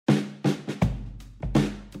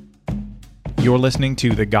You're listening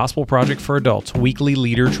to the Gospel Project for Adults Weekly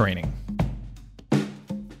Leader Training.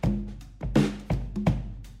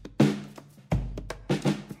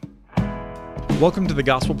 Welcome to the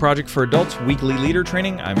Gospel Project for Adults Weekly Leader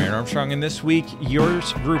Training. I'm Aaron Armstrong, and this week, your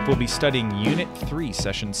group will be studying Unit 3,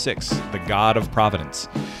 Session 6, The God of Providence.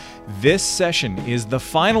 This session is the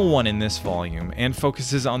final one in this volume and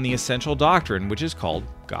focuses on the essential doctrine, which is called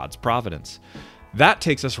God's Providence. That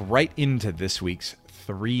takes us right into this week's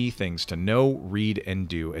 3 things to know, read, and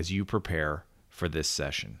do as you prepare for this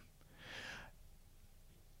session.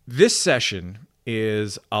 This session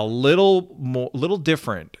is a little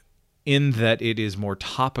different in that it is more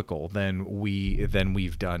topical than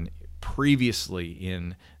we've done previously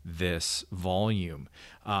in this volume.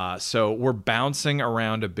 So we're bouncing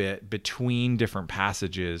around a bit between different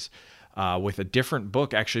passages, with a different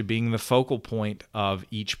book actually being the focal point of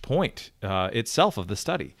each point itself of the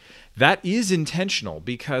study. That is intentional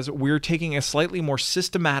because we're taking a slightly more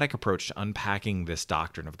systematic approach to unpacking this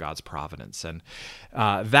doctrine of God's providence. And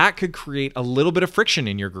that could create a little bit of friction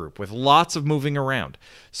in your group with lots of moving around.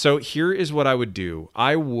 So here is what I would do.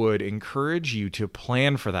 I would encourage you to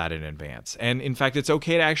plan for that in advance. And in fact, it's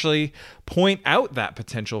okay to actually point out that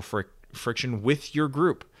potential friction with your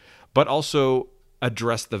group, but also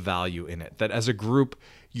address the value in it, that as a group,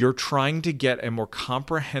 you're trying to get a more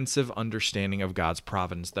comprehensive understanding of God's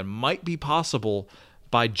providence than might be possible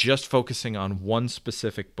by just focusing on one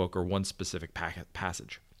specific book or one specific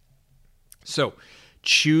passage. So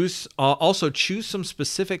choose some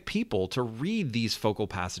specific people to read these focal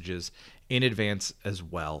passages in advance as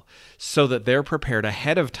well, so that they're prepared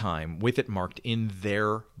ahead of time with it marked in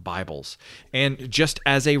their Bibles. And just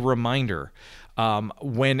as a reminder,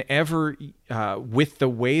 whenever, with the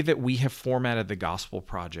way that we have formatted the Gospel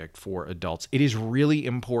Project for adults, it is really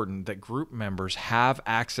important that group members have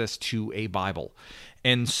access to a Bible.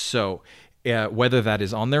 And so whether that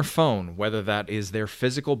is on their phone, whether that is their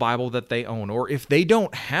physical Bible that they own, or if they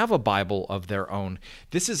don't have a Bible of their own,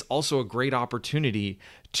 this is also a great opportunity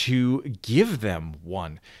to give them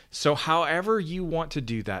one. So however you want to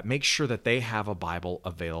do that, make sure that they have a Bible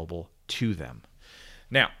available to them.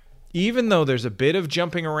 Now, even though there's a bit of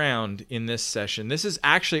jumping around in this session, this is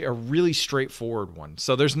actually a really straightforward one.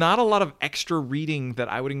 So there's not a lot of extra reading that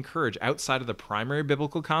I would encourage outside of the primary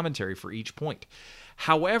biblical commentary for each point.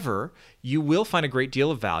 However, you will find a great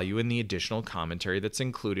deal of value in the additional commentary that's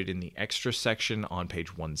included in the extra section on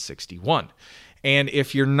page 161. And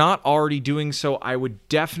if you're not already doing so, I would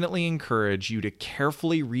definitely encourage you to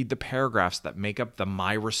carefully read the paragraphs that make up the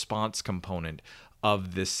My Response component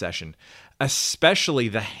of this session, especially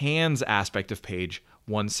the hands aspect of page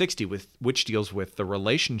 160, which deals with the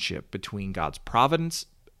relationship between God's providence,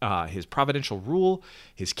 his providential rule,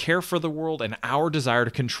 his care for the world, and our desire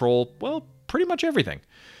to control, well, pretty much everything.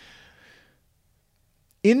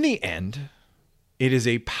 In the end, it is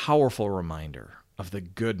a powerful reminder of the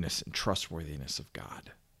goodness and trustworthiness of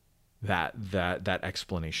God that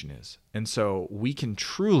explanation is. And so we can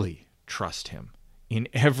truly trust him in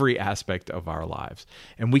every aspect of our lives,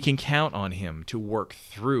 and we can count on him to work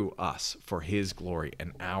through us for his glory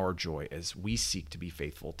and our joy as we seek to be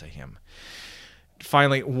faithful to him.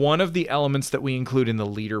 Finally, one of the elements that we include in the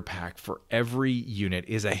leader pack for every unit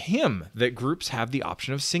is a hymn that groups have the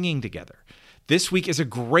option of singing together. This week is a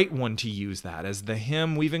great one to use that, as the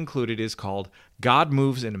hymn we've included is called God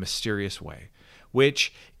Moves in a Mysterious Way,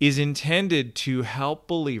 which is intended to help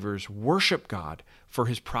believers worship God for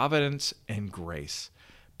his providence and grace,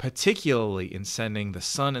 particularly in sending the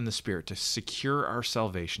Son and the Spirit to secure our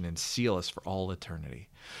salvation and seal us for all eternity.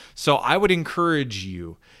 So I would encourage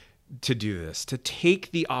you to do this, to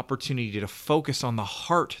take the opportunity to focus on the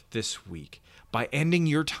heart this week by ending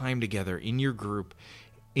your time together in your group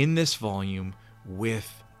in this volume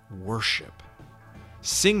with worship.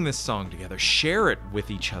 Sing this song together, share it with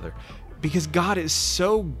each other, because God is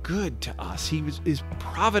so good to us. He is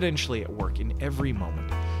providentially at work in every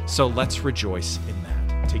moment. So let's rejoice in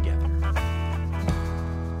that together.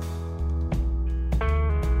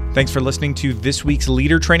 Thanks for listening to this week's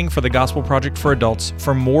Leader Training for the Gospel Project for Adults.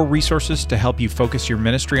 For more resources to help you focus your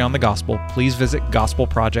ministry on the gospel, please visit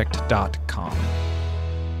gospelproject.com.